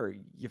this year,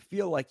 you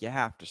feel like you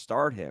have to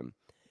start him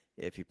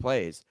if he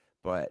plays.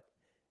 But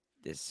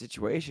this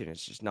situation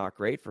is just not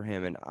great for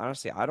him. And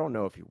honestly, I don't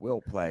know if he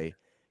will play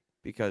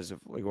because of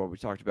like what we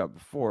talked about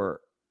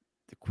before,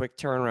 the quick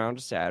turnaround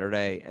to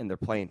Saturday, and they're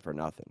playing for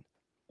nothing.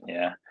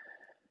 Yeah.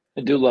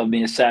 I do love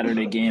me a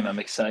Saturday game. I'm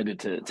excited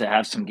to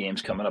have some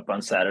games coming up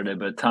on Saturday.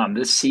 But Tom,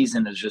 this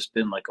season has just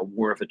been like a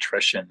war of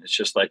attrition. It's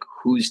just like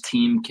whose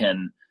team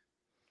can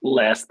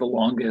last the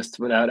longest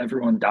without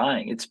everyone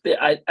dying. It's been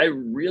I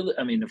really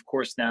I mean, of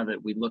course, now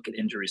that we look at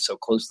injuries so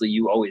closely,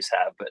 you always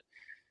have, but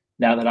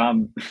now that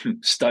I'm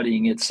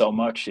studying it so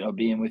much,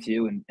 being with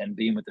you and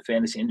being with the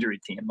fantasy injury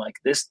team, like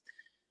this,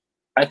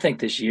 I think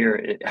this year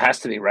it has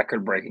to be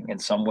record breaking in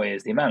some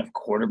ways. The amount of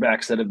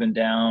quarterbacks that have been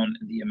down,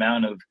 the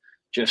amount of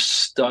just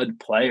stud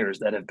players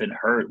that have been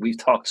hurt. We've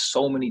talked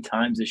so many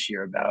times this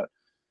year about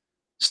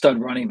stud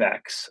running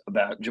backs,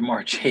 about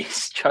Jamar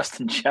Chase,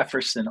 Justin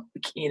Jefferson,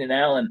 Keenan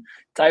Allen,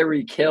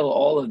 Tyreek Hill,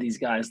 all of these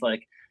guys.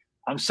 Like,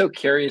 I'm so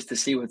curious to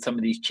see what some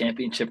of these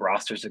championship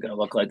rosters are going to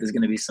look like. There's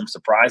going to be some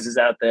surprises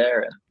out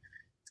there, and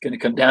it's going to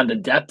come down to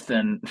depth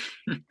and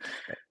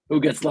who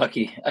gets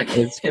lucky.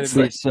 It's going to It's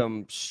be like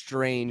some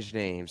strange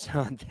names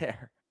on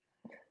there.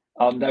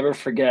 I'll never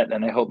forget,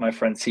 and I hope my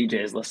friend CJ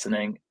is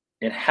listening.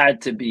 It had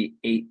to be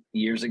 8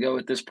 years ago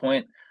at this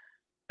point.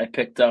 I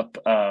picked up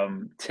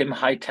Tim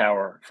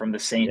Hightower from the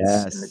Saints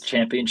in the Yes.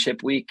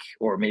 championship week,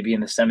 or maybe in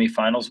the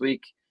semifinals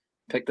week.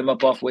 Picked them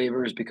up off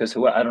waivers because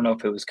I don't know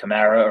if it was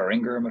Kamara or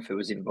Ingram, if it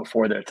was even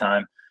before their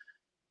time.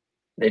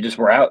 They just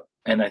were out,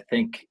 and I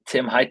think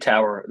Tim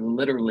Hightower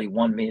literally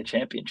won me a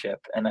championship.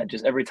 And I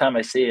just every time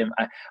I see him,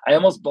 I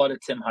almost bought a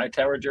Tim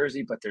Hightower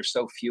jersey, but there's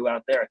so few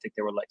out there. I think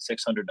they were like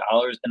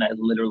 $600, and I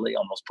literally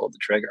almost pulled the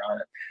trigger on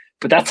it.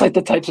 But that's like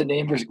the types of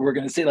names we're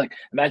going to see. Like,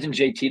 imagine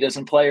JT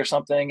doesn't play or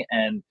something,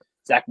 and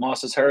Zach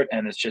Moss is hurt,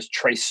 and it's just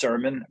Trace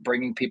Sermon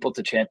bringing people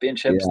to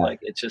championships. Yeah, Like,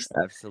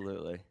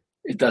 absolutely.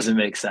 it doesn't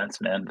make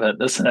sense, man. But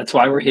listen, that's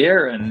why we're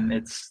here, and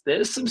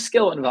there's some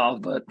skill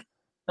involved, but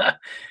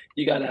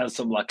you got to have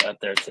some luck out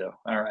there too.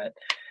 All right.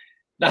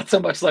 Not so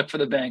much luck for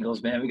the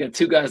Bengals, man. We got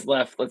two guys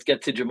left. Let's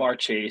get to Jamar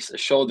Chase. A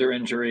shoulder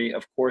injury,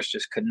 of course,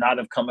 just could not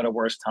have come at a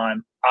worse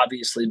time.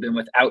 Obviously, been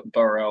without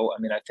Burrow.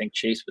 I mean, I think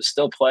Chase was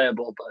still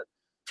playable, but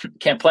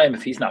can't play him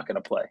if he's not going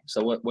to play.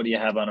 So, what do you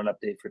have on an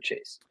update for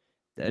Chase?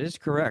 That is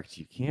correct.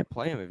 You can't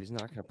play him if he's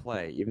not going to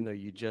play, even though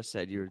you just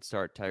said you would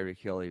start Tyreek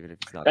Hill even if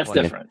he's not That's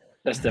playing. different.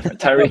 That's different.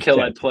 Tyreek Hill,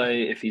 Okay, I'd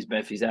play if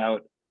he's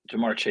out.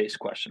 Jamar Chase,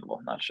 questionable.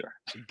 Not sure.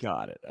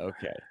 got it.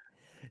 Okay.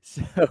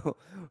 So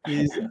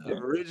he's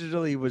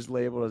originally was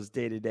labeled as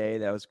day to day.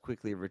 That was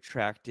quickly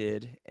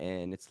retracted,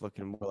 and it's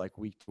looking more like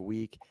week to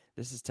week.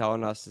 This is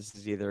telling us this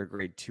is either a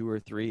grade 2 or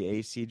 3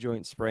 AC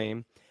joint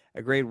sprain.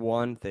 A grade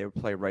 1, they would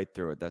play right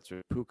through it. That's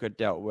what Puka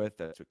dealt with.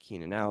 That's what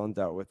Keenan Allen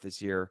dealt with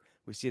this year.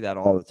 We see that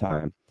all the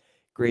time.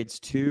 Grades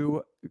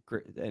 2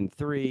 and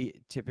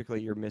 3,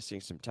 typically you're missing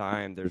some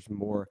time. There's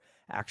more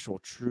actual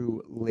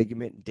true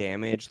ligament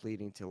damage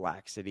leading to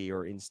laxity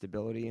or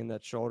instability in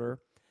that shoulder.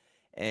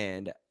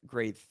 And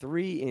grade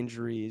 3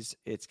 injuries,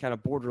 it's kind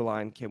of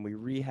borderline. Can we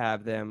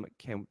rehab them?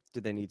 Do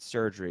they need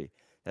surgery?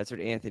 That's what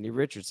Anthony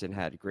Richardson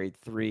had. Grade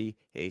 3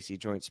 AC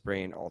joint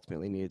sprain,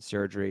 ultimately needed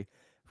surgery.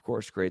 Of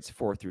course, grades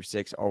 4 through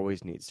 6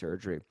 always need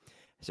surgery.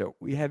 So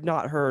we have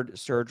not heard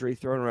surgery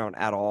thrown around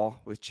at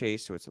all with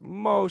Chase, so it's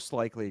most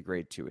likely a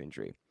grade 2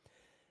 injury.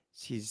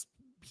 He's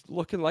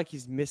looking like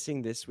he's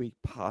missing this week,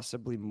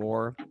 possibly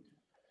more.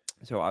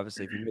 So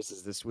obviously, if he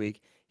misses this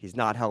week, he's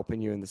not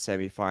helping you in the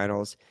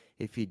semifinals.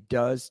 If he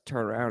does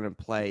turn around and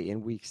play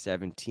in week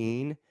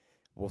 17,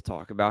 we'll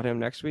talk about him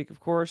next week, of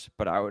course.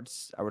 But I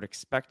would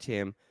expect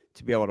him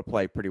to be able to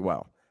play pretty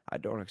well. I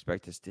don't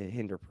expect this to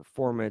hinder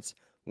performance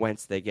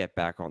once they get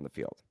back on the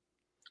field.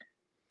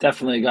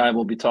 Definitely a guy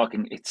we'll be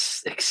talking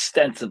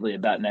extensively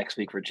about next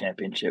week for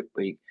championship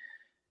week.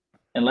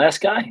 And last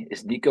guy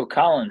is Nico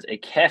Collins, a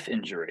calf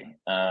injury.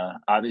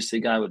 Obviously,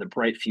 a guy with a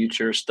bright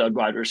future, stud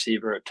wide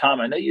receiver. Tom,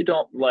 I know you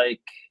don't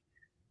like,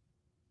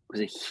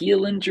 was it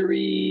heel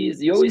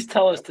injuries? You always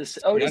tell us to.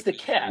 Oh, it is the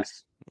calf.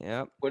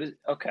 Yep. What is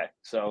okay?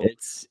 So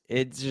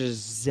it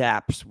just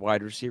zaps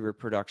wide receiver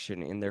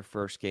production in their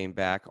first game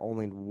back.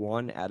 Only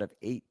 1 out of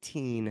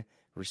 18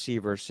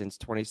 receivers since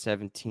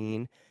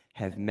 2017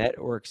 have met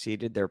or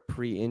exceeded their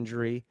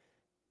pre-injury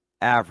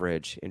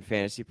average in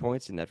fantasy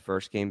points in that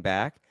first game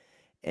back,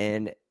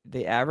 and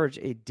they average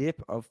a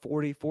dip of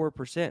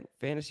 44%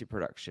 fantasy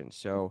production.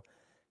 So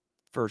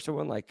for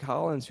someone like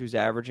Collins, who's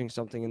averaging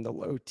something in the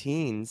low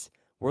teens,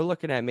 we're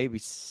looking at maybe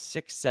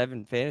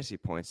 6-7 fantasy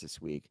points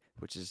this week,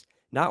 which is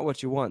not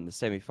what you want in the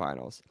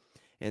semifinals.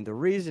 And the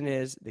reason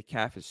is the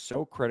calf is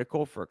so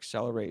critical for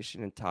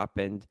acceleration and top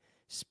end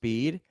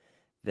speed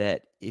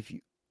that if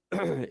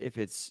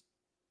it's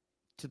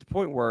to the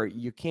point where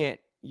you can't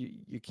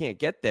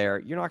get there,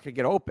 you're not going to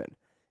get open.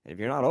 And if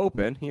you're not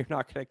open, you're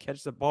not going to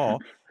catch the ball.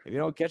 If you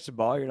don't catch the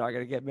ball, you're not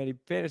going to get many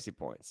fantasy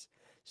points.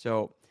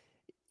 So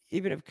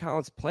even if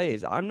Collins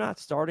plays, I'm not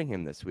starting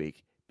him this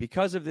week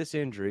because of this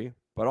injury,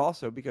 but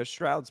also because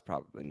Stroud's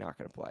probably not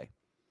going to play.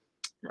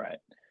 Right.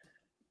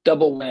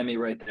 Double whammy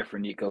right there for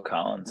Nico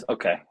Collins.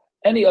 Okay.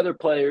 Any other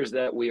players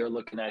that we are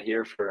looking at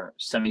here for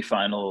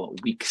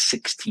semifinal week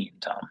 16,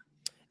 Tom?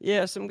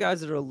 Yeah, some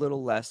guys that are a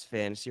little less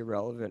fantasy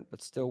relevant,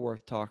 but still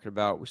worth talking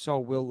about. We saw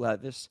Will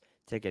Levis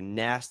take a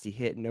nasty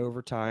hit in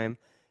overtime.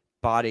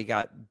 Body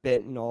got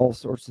bent in all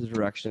sorts of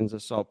directions. I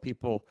saw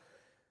people,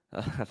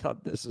 I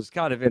thought this was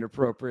kind of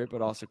inappropriate,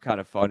 but also kind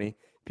of funny.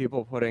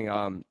 People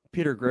putting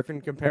Peter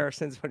Griffin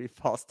comparisons when he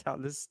falls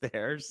down the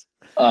stairs.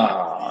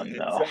 Oh,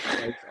 no.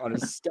 Like on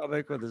his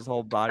stomach with his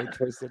whole body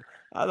twisted.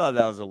 I thought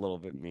that was a little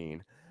bit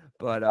mean.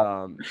 But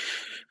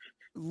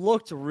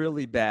looked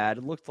really bad.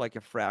 It looked like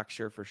a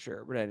fracture for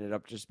sure, but ended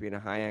up just being a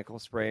high ankle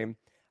sprain.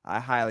 I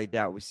highly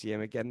doubt we see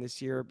him again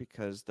this year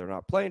because they're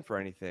not playing for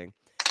anything.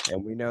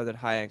 And we know that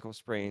high ankle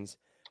sprains,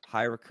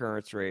 high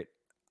recurrence rate,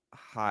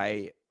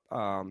 high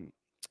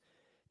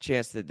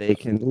chance that they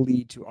can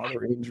lead to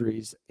other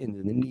injuries in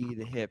the knee,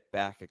 the hip,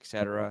 back,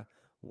 etc.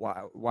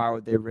 Why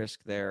would they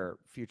risk their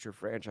future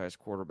franchise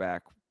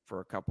quarterback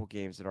for a couple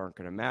games that aren't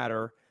going to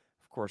matter?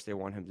 Of course, they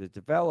want him to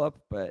develop,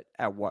 but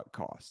at what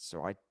cost?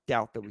 So I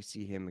doubt that we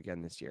see him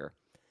again this year.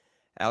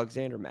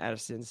 Alexander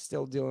Madison's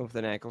still dealing with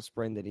an ankle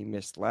sprain that he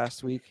missed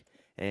last week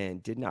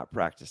and did not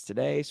practice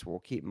today, so we'll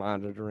keep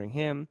monitoring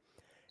him.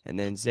 And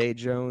then Zay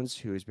Jones,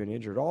 who has been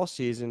injured all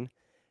season,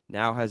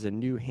 now has a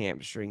new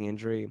hamstring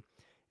injury,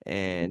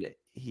 and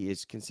he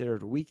is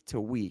considered week to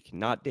week,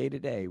 not day to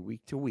day,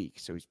 week to week.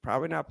 So he's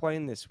probably not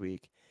playing this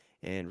week.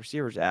 And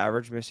receivers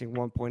average missing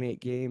 1.8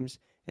 games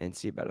and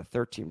see about a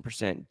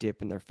 13%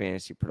 dip in their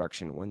fantasy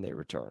production when they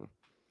return.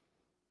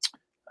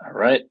 All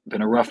right.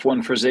 Been a rough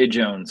one for Zay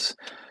Jones.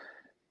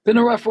 Been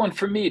a rough one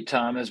for me,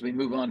 Tom, as we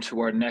move on to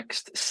our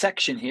next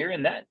section here,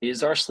 and that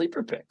is our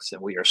sleeper picks.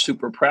 And we are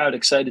super proud,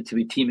 excited to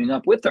be teaming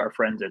up with our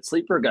friends at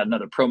Sleeper. Got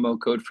another promo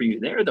code for you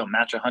there. They'll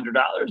match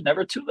 $100.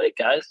 Never too late,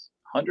 guys.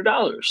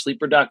 $100.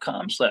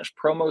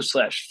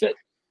 Sleeper.com/promo/fit.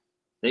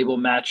 They will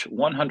match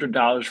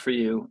 $100 for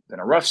you.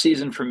 Been a rough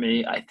season for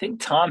me. I think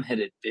Tom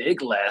hit it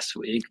big last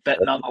week,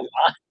 betting on the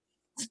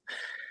lines.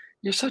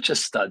 You're such a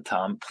stud,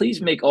 Tom.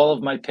 Please make all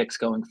of my picks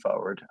going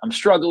forward. I'm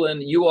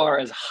struggling. You are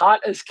as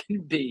hot as can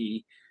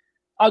be.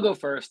 I'll go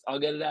first. I'll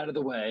get it out of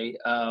the way.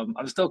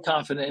 I'm still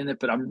confident in it,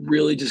 but I'm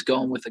really just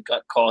going with a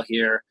gut call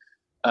here.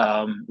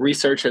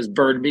 Research has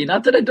burned me.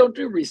 Not that I don't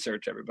do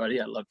research, everybody.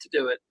 I love to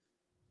do it.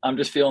 I'm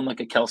just feeling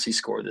like a Kelsey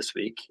score this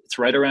week. It's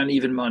right around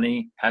even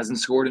money. Hasn't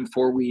scored in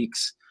 4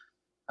 weeks.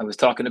 I was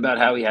talking about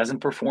how he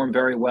hasn't performed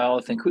very well.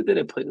 I think, who did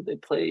they play? They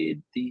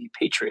played the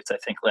Patriots, I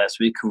think,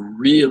 last week, who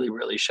really,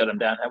 really shut him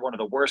down. Had one of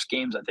the worst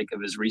games, I think,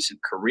 of his recent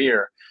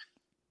career.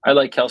 I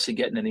like Kelsey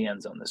getting in the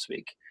end zone this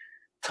week.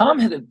 Tom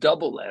hit a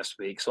double last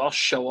week, so I'll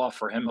show off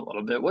for him a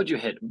little bit. What'd you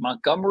hit?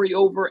 Montgomery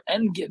over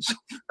and Gibbs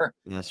over.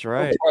 That's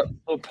right.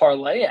 Little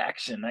parlay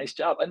action. Nice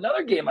job.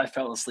 Another game I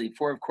fell asleep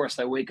for. Of course,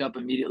 I wake up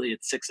immediately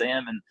at 6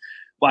 a.m. and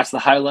watch the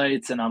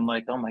highlights, and I'm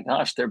like, oh my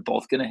gosh, they're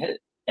both going to hit.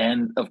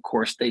 And, of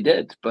course, they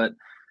did. But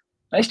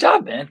nice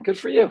job, man. Good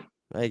for you.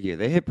 Thank you.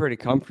 They hit pretty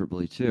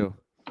comfortably, too.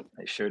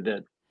 They sure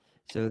did.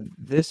 So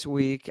this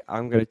week,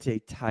 I'm going to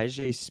take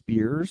Tyjae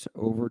Spears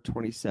over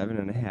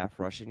 27.5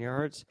 rushing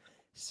yards.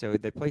 So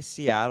they play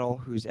Seattle,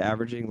 who's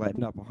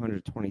letting up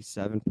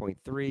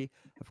 127.3.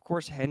 Of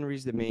course,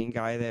 Henry's the main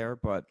guy there,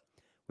 but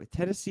with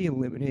Tennessee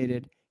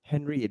eliminated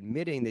Henry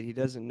admitting that he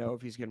doesn't know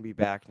if he's going to be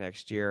back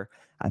next year.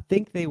 I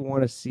think they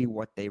want to see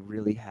what they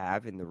really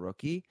have in the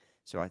rookie.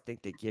 So I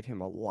think they give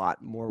him a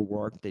lot more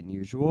work than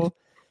usual.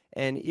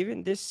 And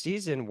even this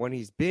season, when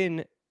he's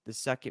been the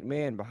second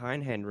man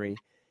behind Henry,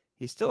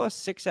 he still has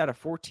 6 out of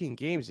 14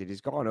 games that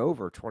he's gone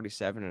over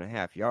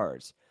 27.5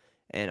 yards.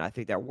 And I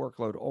think that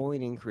workload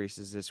only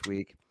increases this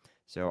week.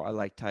 So I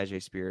like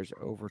Tyjae Spears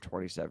over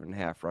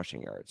 27.5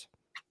 rushing yards.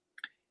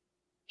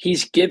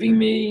 He's giving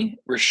me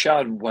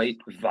Rashad White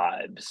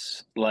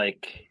vibes,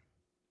 like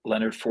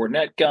Leonard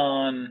Fournette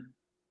gone,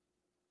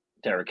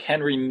 Derrick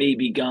Henry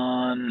maybe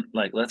gone.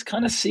 Like, let's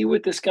kind of see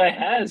what this guy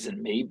has,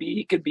 and maybe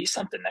he could be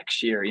something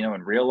next year,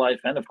 in real life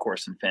and, of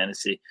course, in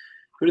fantasy.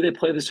 Who do they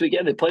play this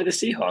weekend? They play the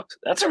Seahawks.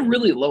 That's a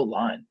really low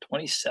line,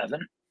 27.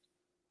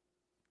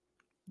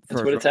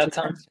 That's what it's at,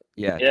 Tom?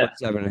 Yeah,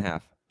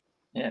 27.5.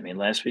 Yeah, I mean,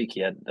 last week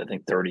he had, I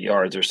think, 30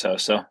 yards or so.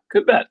 So,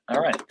 good bet.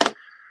 All right.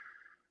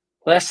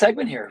 Last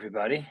segment here,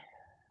 everybody.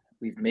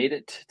 We've made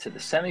it to the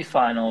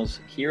semifinals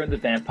here in the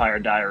Vampire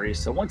Diaries.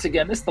 So once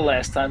again, this is the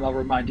last time I'll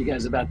remind you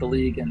guys about the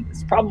league, and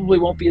this probably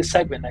won't be a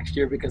segment next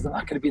year because I'm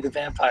not going to be the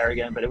Vampire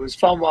again, but it was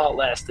fun while it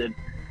lasted.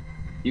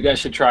 You guys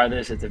should try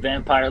this. It's a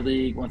Vampire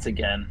League. Once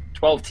again,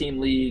 12-team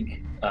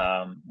league.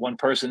 One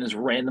person is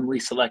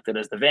randomly selected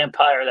as the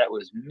Vampire. That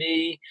was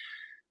me.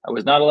 I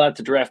was not allowed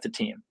to draft a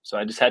team. So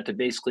I just had to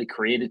basically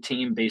create a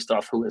team based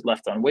off who was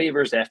left on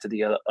waivers after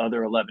the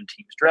other 11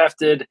 teams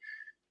drafted.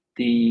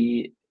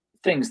 The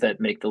things that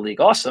make the league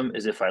awesome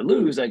is if I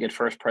lose, I get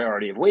first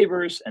priority of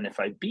waivers. And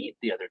if I beat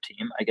the other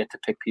team, I get to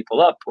pick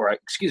people up, I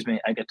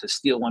get to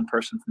steal one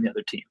person from the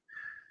other team.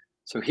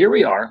 So here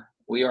we are.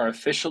 We are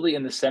officially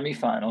in the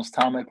semifinals.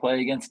 Tom, I play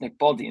against Nick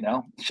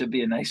Baldino. It should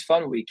be a nice,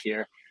 fun week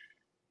here.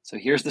 So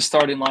here's the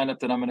starting lineup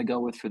that I'm going to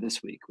go with for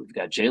this week. We've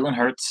got Jalen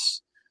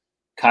Hurts,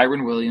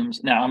 Kyren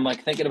Williams. Now, I'm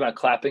thinking about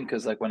clapping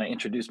because when I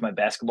introduce my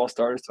basketball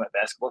starters to my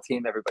basketball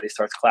team, everybody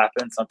starts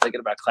clapping. So I'm thinking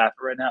about clapping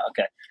right now.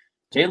 Okay.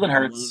 Jalen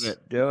Hurts.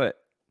 Do it.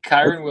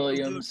 Kyren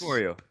Williams. For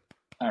you.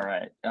 All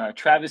right.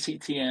 Travis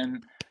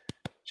Etienne,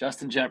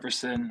 Justin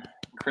Jefferson,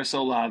 Chris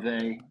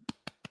Olave,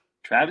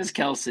 Travis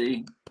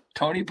Kelce,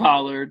 Tony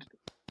Pollard.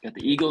 Got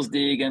the Eagles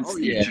D against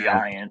the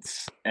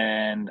Giants,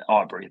 and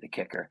Aubrey, the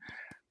kicker.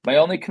 My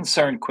only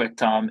concern, quick,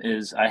 Tom,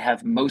 is I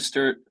have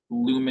Mostert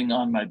looming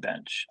on my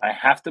bench. I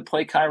have to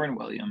play Kyren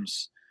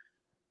Williams.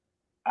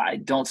 I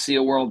don't see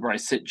a world where I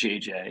sit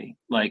JJ.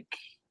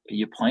 Are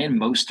you playing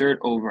Mostert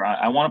over?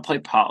 I want to play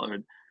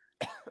Pollard.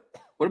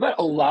 What about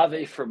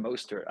Olave for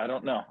Mostert? I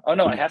don't know. Oh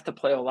no, I have to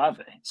play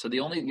Olave. So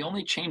the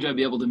only change I'd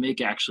be able to make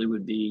actually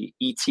would be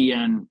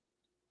ETN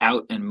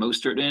out and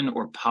Mostert in,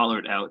 or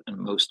Pollard out and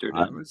Mostert in.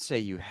 I would say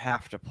you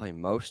have to play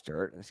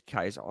Mostert. This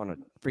guy's on a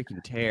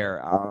freaking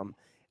tear.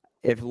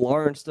 If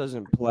Lawrence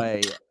doesn't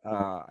play,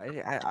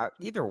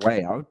 either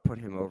way, I would put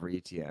him over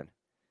ETN.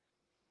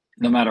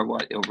 No matter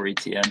what, over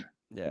ETN.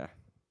 Yeah.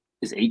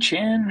 Is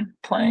Achane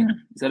playing?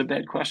 Is that a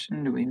bad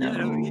question? Do we know?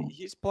 Yeah, no,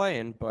 he's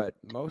playing, but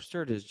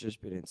Mostert has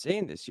just been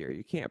insane this year.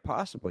 You can't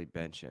possibly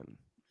bench him.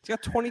 He's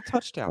got 20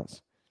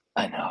 touchdowns.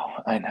 I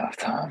know,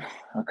 Tom.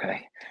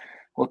 Okay.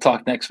 We'll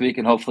talk next week,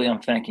 and hopefully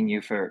I'm thanking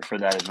you for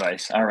that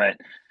advice. All right.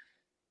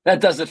 That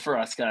does it for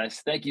us,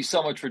 guys. Thank you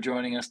so much for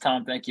joining us.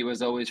 Tom, thank you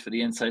as always for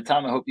the insight.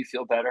 Tom, I hope you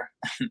feel better.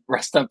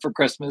 Rest up for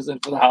Christmas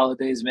and for the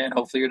holidays, man.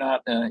 Hopefully you're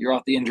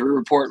off the injury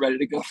report, ready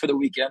to go for the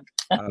weekend.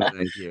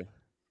 Thank you.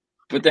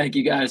 But thank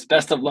you, guys.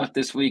 Best of luck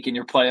this week in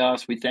your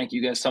playoffs. We thank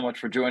you guys so much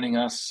for joining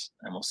us,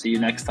 and we'll see you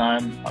next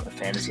time on the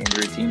Fantasy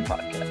Injury Team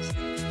Podcast.